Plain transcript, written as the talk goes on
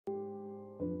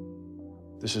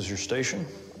This is your station?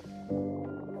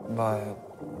 But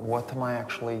what am I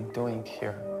actually doing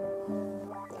here?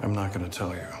 I'm not gonna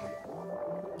tell you.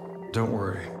 Don't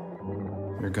worry.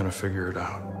 You're gonna figure it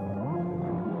out.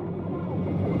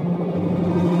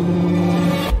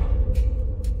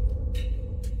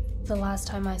 The last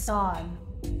time I saw him,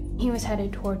 he was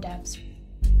headed toward Devs.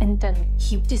 And then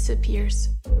he disappears.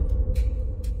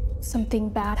 Something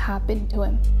bad happened to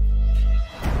him.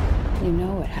 You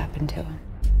know what happened to him.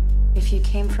 If you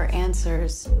came for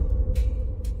answers,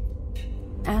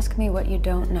 ask me what you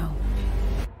don't know.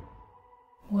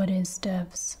 What is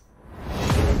Devs?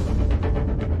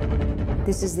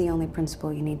 This is the only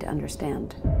principle you need to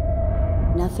understand.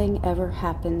 Nothing ever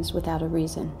happens without a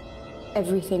reason.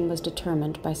 Everything was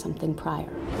determined by something prior.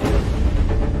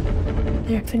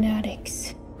 They're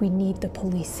fanatics. We need the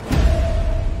police.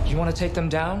 You want to take them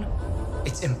down?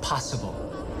 It's impossible.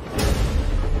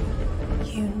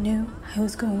 You knew I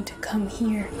was going to come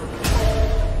here.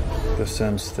 The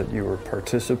sense that you were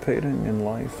participating in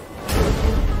life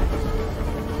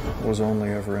was only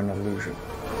ever an illusion.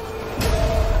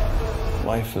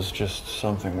 Life is just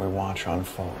something we watch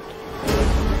unfold.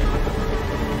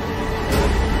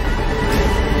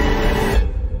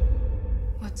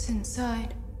 What's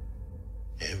inside?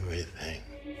 Everything.